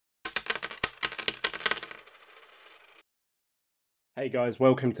Hey guys,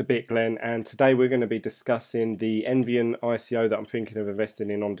 welcome to Glen, and today we're going to be discussing the Envion ICO that I'm thinking of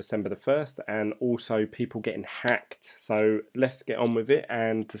investing in on December the 1st, and also people getting hacked. So let's get on with it.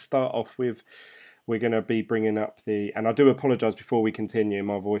 And to start off with, we're going to be bringing up and I do apologise before we continue,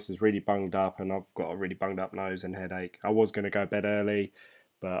 my voice is really bunged up and I've got a really bunged up nose and headache. I was going to go to bed early,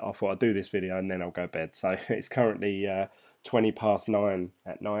 but I thought I'd do this video and then I'll go to bed. So it's currently 20 past 9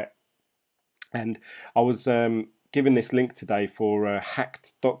 at night, and I was given this link today for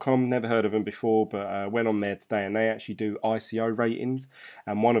hacked.com. Never heard of them before, but went on there today, and they actually do ICO ratings,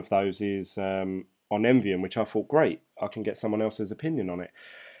 and one of those is on Envion, which I thought, great, I can get someone else's opinion on it.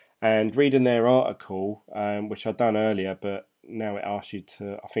 And reading their article, which I'd done earlier, but now it asks you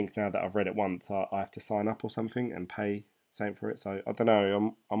to, I think now that I've read it once, I have to sign up or something and pay something for it. So I don't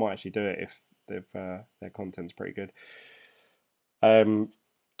know, I might actually do it if their content's pretty good.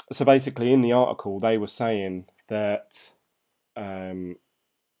 So basically, in the article, they were saying that Envion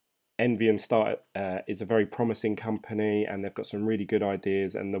is a very promising company, and they've got some really good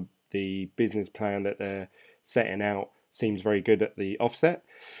ideas, and the business plan that they're setting out seems very good at the offset.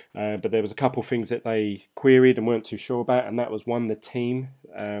 But there was a couple of things that they queried and weren't too sure about, and that was one, the team.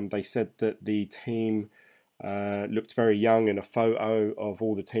 They said that the team looked very young in a photo of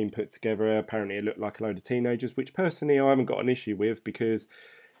all the team put together. Apparently it looked like a load of teenagers, which personally I haven't got an issue with, because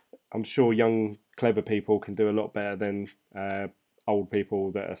I'm sure young, clever people can do a lot better than old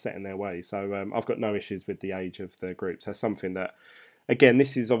people that are set in their ways. So I've got no issues with the age of the group. So something that, again,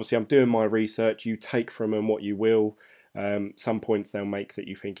 this is obviously, I'm doing my research. You take from them what you will. Some points they'll make that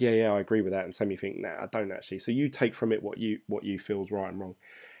you think, yeah, I agree with that, and some you think, nah, I don't actually. So you take from it what you feel is right and wrong.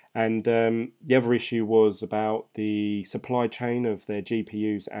 And the other issue was about the supply chain of their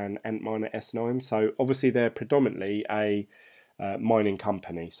GPUs and Antminer S9. So obviously they're predominantly a mining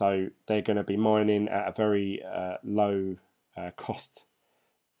company, so they're going to be mining at a very low cost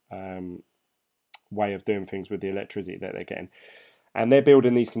way of doing things with the electricity that they're getting, and they're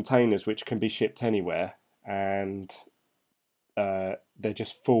building these containers which can be shipped anywhere, and they're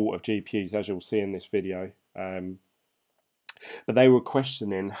just full of GPUs, as you'll see in this video. But they were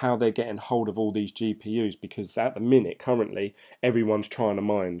questioning how they're getting hold of all these GPUs, because at the minute, currently, everyone's trying to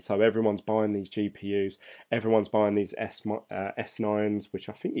mine. So everyone's buying these GPUs, everyone's buying these S9s, which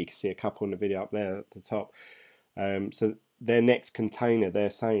I think you can see a couple in the video up there at the top. So their next container, they're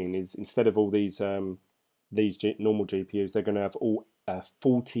saying, is instead of all these normal GPUs, they're going to have all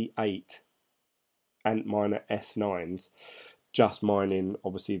 48 Antminer S9s, just mining,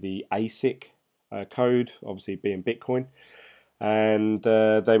 obviously, the ASIC code, obviously being Bitcoin. And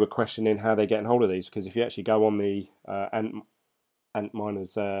they were questioning how they're getting hold of these, because if you actually go on the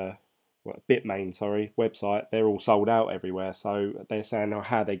Antminer's Bitmain, website, they're all sold out everywhere. So they're saying, oh,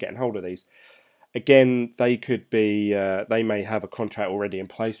 how they're getting hold of these. Again, they could be, they may have a contract already in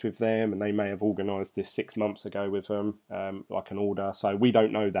place with them, and they may have organised this 6 months ago with them, like an order. So we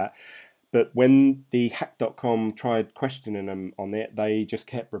don't know that. But when the hack.com tried questioning them on it, they just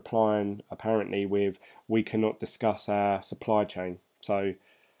kept replying, apparently, with, we cannot discuss our supply chain. So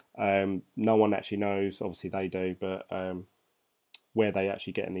no one actually knows, obviously they do, but where they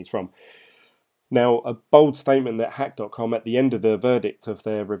actually getting these from. Now, a bold statement that hack.com, at the end of the verdict of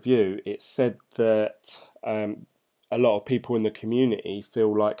their review, it said that a lot of people in the community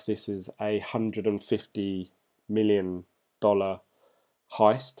feel like this is a $150 million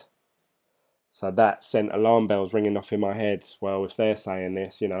heist. So that sent alarm bells ringing off in my head. Well, if they're saying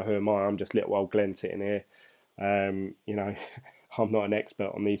this, who am I? I'm just little old Glenn sitting here. I'm not an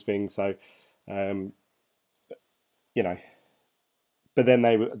expert on these things. So, but then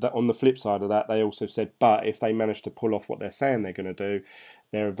on the flip side of that, they also said, but if they manage to pull off what they're saying they're going to do,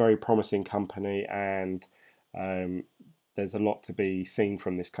 they're a very promising company, and there's a lot to be seen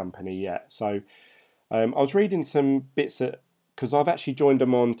from this company yet. So I was reading some bits, because I've actually joined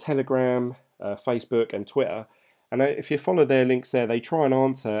them on Telegram, Facebook and Twitter, and if you follow their links there, they try and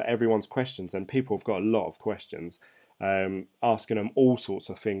answer everyone's questions, and people have got a lot of questions, asking them all sorts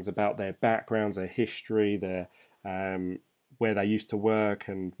of things about their backgrounds, their history, their where they used to work,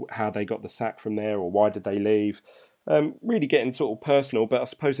 and how they got the sack from there, or why did they leave. Really getting sort of personal, but I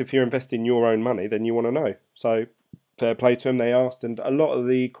suppose if you're investing your own money, then you want to know. So fair play to them, they asked, and a lot of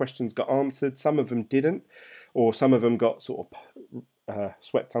the questions got answered. Some of them didn't, or some of them got sort of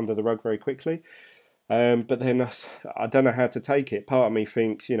swept under the rug very quickly. But then I don't know how to take it. Part of me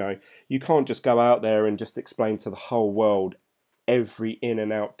thinks, you can't just go out there and just explain to the whole world every in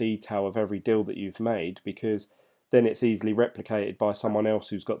and out detail of every deal that you've made, because then it's easily replicated by someone else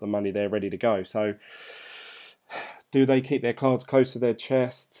who's got the money there ready to go. So do they keep their cards close to their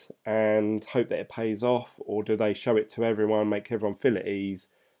chest and hope that it pays off, or do they show it to everyone, make everyone feel at ease,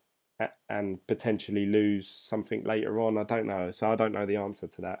 and potentially lose something later on? I don't know. So I don't know the answer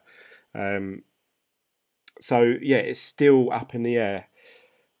to that. So yeah, it's still up in the air.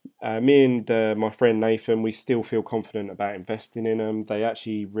 Me and my friend Nathan, we still feel confident about investing in them. They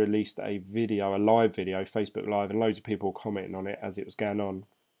actually released a video, a live video, Facebook Live, and loads of people commenting on it as it was going on,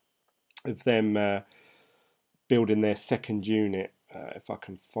 of them building their second unit, if I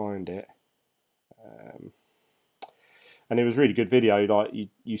can find it. And it was a really good video. Like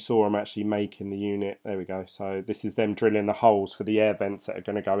you saw them actually making the unit. There we go. So this is them drilling the holes for the air vents that are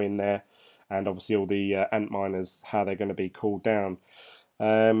going to go in there, and obviously all the ant miners, how they're going to be cooled down.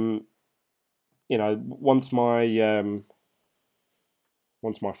 You know, once my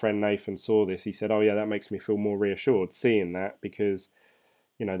friend Nathan saw this, he said, "Oh yeah, that makes me feel more reassured seeing that, because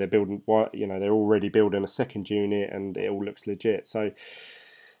you know they're building, you know, they're already building a second unit and it all looks legit." So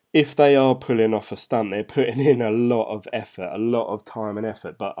if they are pulling off a stunt, they're putting in a lot of effort, a lot of time and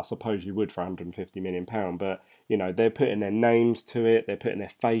effort. But I suppose you would for £150 million. But you know, they're putting their names to it, they're putting their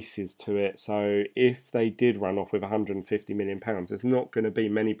faces to it. So if they did run off with £150 million, there's not going to be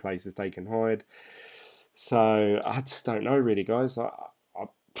many places they can hide. So I just don't know, really, guys. I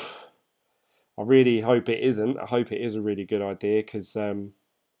really hope it isn't. I hope it is a really good idea, because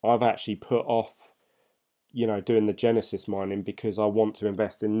I've actually put off, you know, doing the Genesis mining, because I want to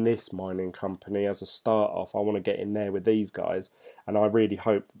invest in this mining company as a start off. I want to get in there with these guys, and I really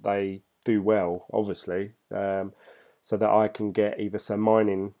hope they do well, obviously, so that I can get either some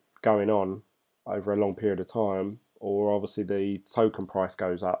mining going on over a long period of time, or obviously the token price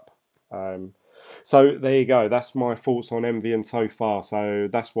goes up. So there you go. That's my thoughts on Envion so far. So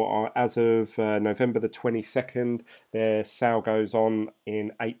that's what as of November the 22nd, their sale goes on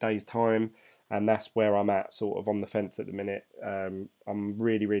in 8 days' time. And that's where I'm at, sort of on the fence at the minute. I'm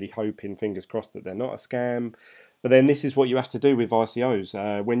really hoping, fingers crossed, that they're not a scam. But then this is what you have to do with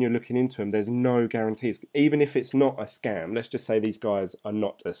ICOs. When you're looking into them, there's no guarantees. Even if it's not a scam, let's just say these guys are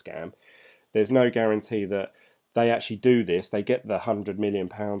not a scam, there's no guarantee that they actually do this. They get the £100 million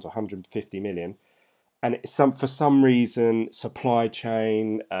or 150 million. And it's for some reason, supply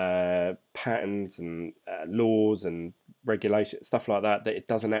chain, patterns and laws and regulation, stuff like that, that it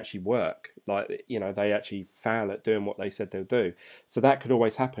doesn't actually work. Like, you know, they actually fail at doing what they said they'll do. So that could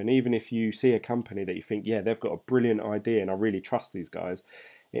always happen. Even if you see a company that you think, yeah, they've got a brilliant idea and I really trust these guys,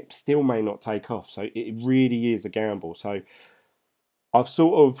 it still may not take off. So it really is a gamble. So I've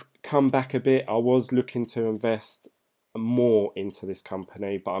sort of come back a bit. I was looking to invest more into this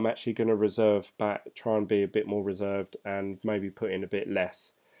company, but I'm actually going to reserve back, try and be a bit more reserved, and maybe put in a bit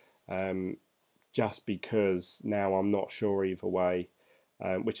less, just because now I'm not sure either way,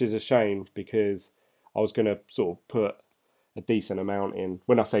 which is a shame, because I was going to sort of put a decent amount in.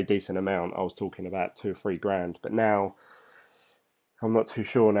 When I say decent amount, I was talking about 2 or 3 grand, but now I'm not too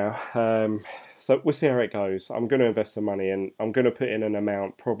sure now. So we'll see how it goes. I'm going to invest some money, and I'm going to put in an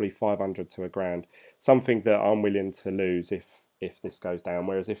amount, probably 500 to £1,000, something that I'm willing to lose if this goes down.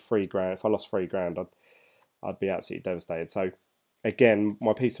 Whereas if I lost 3 grand, I'd be absolutely devastated. So again,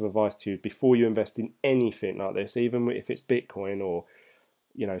 my piece of advice to you, before you invest in anything like this, even if it's Bitcoin or,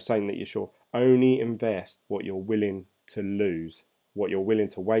 you know, saying that you're sure, only invest what you're willing to lose, what you're willing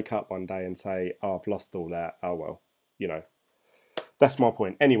to wake up one day and say, oh, I've lost all that. Oh well, you know. That's my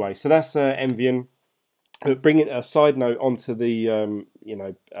point. Anyway, so that's Envion. Bringing a side note onto the you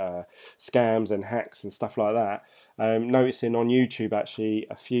know, scams and hacks and stuff like that. Noticing on YouTube, actually,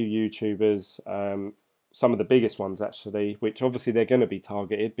 a few YouTubers, some of the biggest ones actually, which obviously they're going to be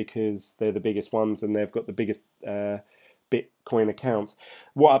targeted because they're the biggest ones and they've got the biggest Bitcoin accounts.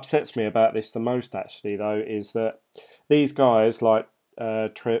 What upsets me about this the most, actually, though, is that these guys like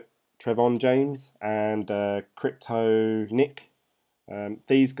Trevon James and Crypto Nick.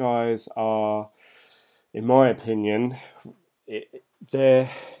 These guys are, in my opinion, they're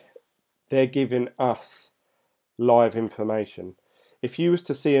giving us live information. If you was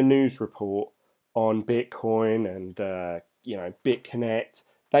to see a news report on Bitcoin and you know, BitConnect,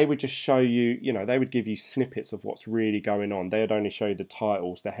 they would just show you, you know, they would give you snippets of what's really going on. They would only show you the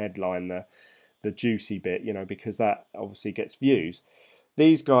titles, the headline, the juicy bit, you know, because that obviously gets views.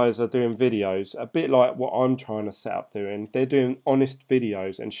 These guys are doing videos, a bit like what I'm trying to set up doing. They're doing honest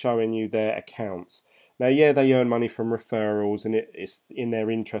videos and showing you their accounts. Now, yeah, they earn money from referrals, and it's in their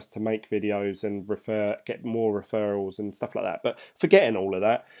interest to make videos and get more referrals and stuff like that. But forgetting all of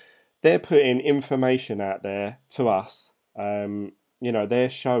that, they're putting information out there to us. You know, they're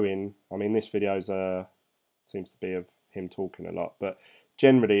showing, I mean, this video's seems to be of him talking a lot, but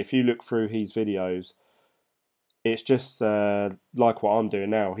generally, if you look through his videos, it's just like what I'm doing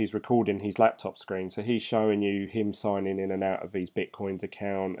now. He's recording his laptop screen, so he's showing you him signing in and out of his Bitcoins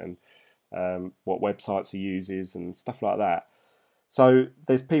account and what websites he uses and stuff like that. So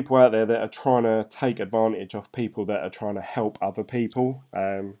there's people out there that are trying to take advantage of people that are trying to help other people,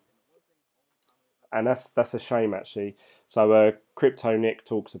 and that's a shame actually. So Crypto Nick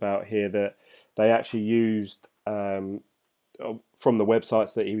talks about here that they actually used from the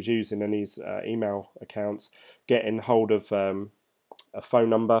websites that he was using in his email accounts, getting hold of a phone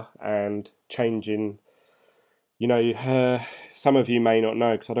number and changing. You know, some of you may not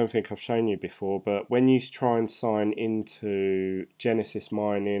know because I don't think I've shown you before, but when you try and sign into Genesis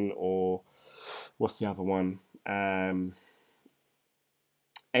Mining or what's the other one?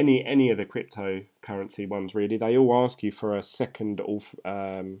 Any of the cryptocurrency ones really, they all ask you for a second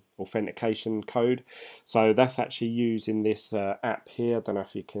authentication code. So that's actually using this app here. I don't know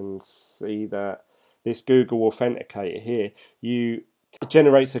if you can see that. This Google Authenticator here, it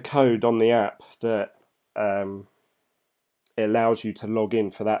generates a code on the app that it allows you to log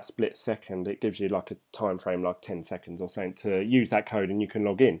in for that split second. It gives you like a time frame, like 10 seconds or something, to use that code, and you can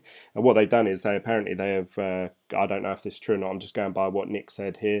log in. And what they've done is they have I don't know if this is true or not, I'm just going by what Nick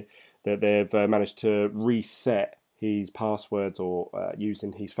said here, that they've managed to reset his passwords or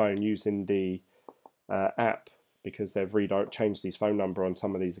using his phone, using the app, because they've changed his phone number on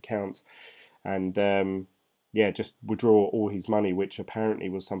some of these accounts, and yeah, just withdraw all his money, which apparently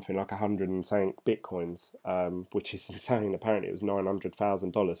was something like 100 and something bitcoins, which is insane. Apparently it was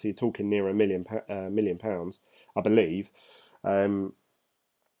 $900,000. So you're talking near a million pounds, I believe,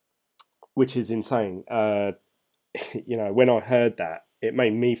 which is insane. You know, when I heard that, it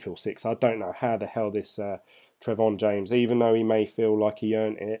made me feel sick. So I don't know how the hell this Trevon James, even though he may feel like he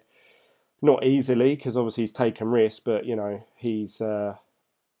earned it, not easily, because obviously he's taken risks, but you know, he's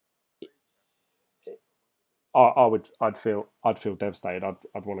I'd feel devastated.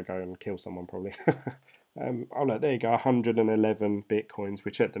 I'd want to go and kill someone probably. Oh look, there you go, 111 bitcoins,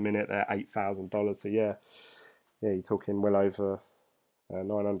 which at the minute they're $8,000. So yeah, you're talking well over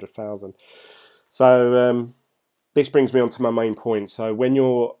 900,000. So this brings me on to my main point. So when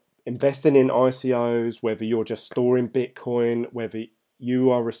you're investing in ICOs, whether you're just storing Bitcoin, whether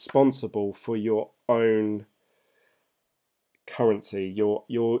you are responsible for your own currency,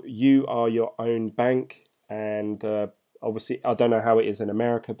 you are your own bank. And obviously, I don't know how it is in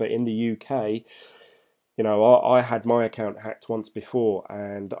America, but in the UK, you know, I had my account hacked once before,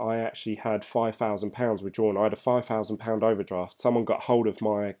 and I actually had £5,000 withdrawn. I had a £5,000 overdraft. Someone got hold of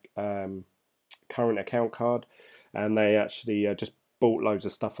my current account card, and they actually just bought loads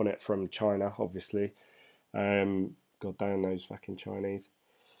of stuff on it from China, obviously. God damn those fucking Chinese.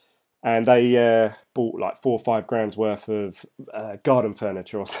 And they bought like 4 or 5 grand's worth of garden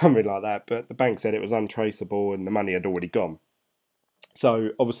furniture or something like that. But the bank said it was untraceable and the money had already gone. So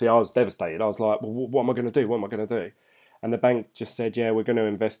obviously I was devastated. I was like, well, what am I going to do? What am I going to do? And the bank just said, yeah, we're going to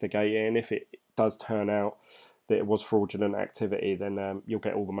investigate it. And if it does turn out that it was fraudulent activity, then you'll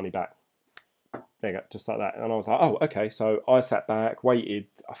get all the money back. There you go, just like that. And I was like, oh, okay. So I sat back, waited,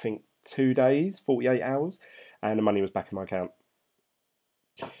 I think 2 days, 48 hours, and the money was back in my account.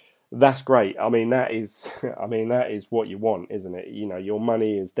 That's great. I mean, that is, I mean, that is what you want, isn't it? You know, your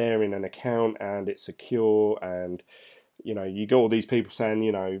money is there in an account and it's secure, and you know, you got all these people saying,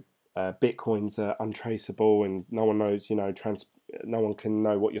 you know, Bitcoin's untraceable and no one knows, you know, no one can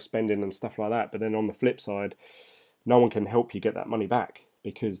know what you're spending and stuff like that. But then on the flip side, no one can help you get that money back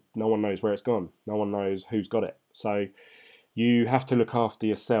because no one knows where it's gone. No one knows who's got it. So you have to look after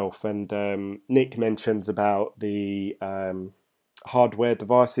yourself. And Nick mentions about the hardware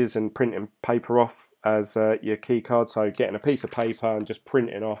devices and printing paper off as your key card. So getting a piece of paper and just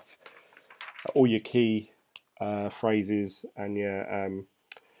printing off all your key phrases and your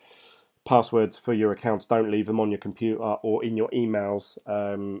passwords for your accounts. Don't leave them on your computer or in your emails.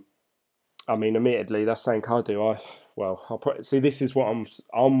 I mean, admittedly, that's something I do. I'll probably see. This is what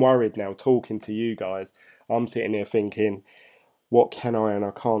I'm worried now. Talking to you guys, I'm sitting here thinking, what can I and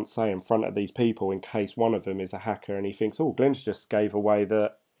I can't say in front of these people in case one of them is a hacker and he thinks, oh, Glenn's just gave away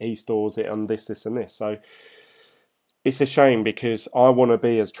that he stores it on this, this, and this. So it's a shame because I want to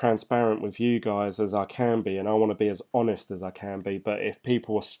be as transparent with you guys as I can be, and I want to be as honest as I can be. But if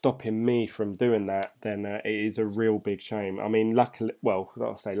people are stopping me from doing that, then it is a real big shame. I mean, luckily, well,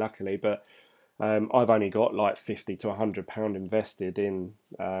 not to say luckily, but I've only got like £50 to £100 invested in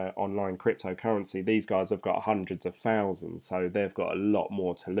online cryptocurrency. These guys have got hundreds of thousands, so they've got a lot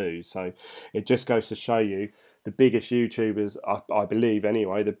more to lose. So it just goes to show you the biggest YouTubers, I believe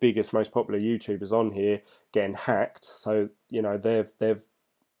anyway, the biggest, most popular YouTubers on here getting hacked. So you know they've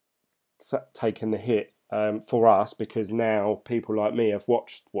taken the hit for us, because now people like me have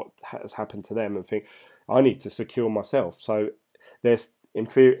watched what has happened to them and think, I need to secure myself. So they're in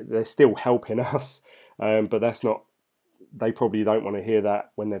theory, they're still helping us, but that's not. They probably don't want to hear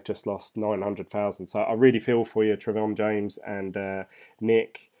that when they've just lost 900,000. So I really feel for you, Trevon James and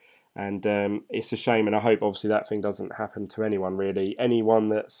Nick. And it's a shame, and I hope obviously that thing doesn't happen to anyone really. Anyone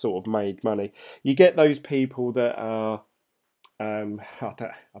that sort of made money. You get those people that are, I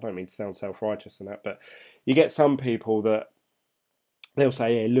don't mean to sound self-righteous and that, but you get some people that they'll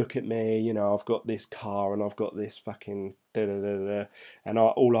say, "Hey, look at me, you know, I've got this car and I've got this fucking da da da da, and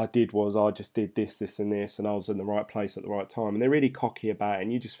all I did was I just did this, this, and this, and I was in the right place at the right time." And they're really cocky about it,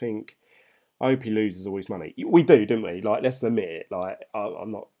 and you just think, I hope he loses all his money. We do, don't we? Like, let's admit it. Like,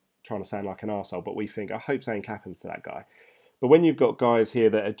 I'm not trying to sound like an arsehole, but we think, I hope something happens to that guy. But when you've got guys here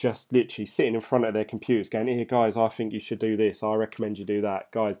that are just literally sitting in front of their computers going, "Here, guys, I think you should do this. I recommend you do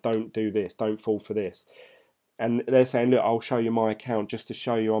that. Guys, don't do this. Don't fall for this." And they're saying, "Look, I'll show you my account just to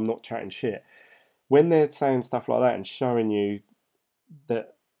show you I'm not chatting shit." When they're saying stuff like that and showing you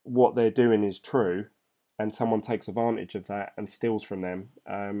that what they're doing is true, and someone takes advantage of that and steals from them,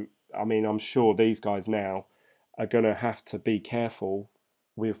 I mean, I'm sure these guys now are going to have to be careful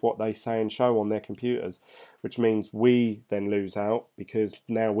with what they say and show on their computers, which means we then lose out, because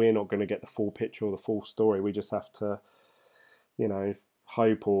now we're not going to get the full picture or the full story. We just have to, you know,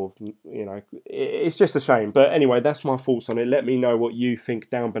 hope, or, you know, it's just a shame. But anyway, that's my thoughts on it. Let me know what you think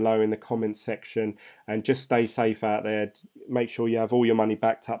down below in the comments section, and just stay safe out there. Make sure you have all your money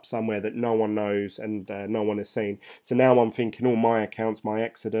backed up somewhere that no one knows and no one has seen. So now I'm thinking all my accounts, my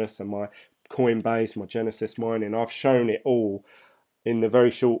Exodus and my Coinbase, my Genesis mining, I've shown it all in the very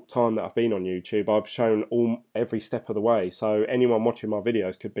short time that I've been on YouTube. I've shown every step of the way. So anyone watching my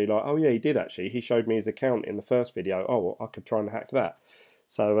videos could be like, "Oh yeah, he did actually. He showed me his account in the first video. Oh, well, I could try and hack that."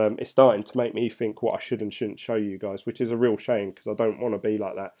 So it's starting to make me think what I should and shouldn't show you guys, which is a real shame, because I don't want to be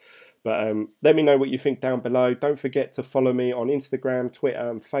like that. But let me know what you think down below. Don't forget to follow me on Instagram, Twitter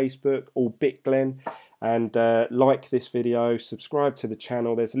and Facebook, all BitGlen. And like this video, subscribe to the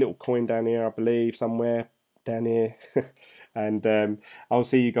channel. There's a little coin down here, I believe, somewhere down here. And I'll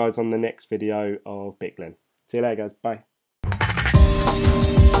see you guys on the next video of BitGlen. See you later, guys. Bye.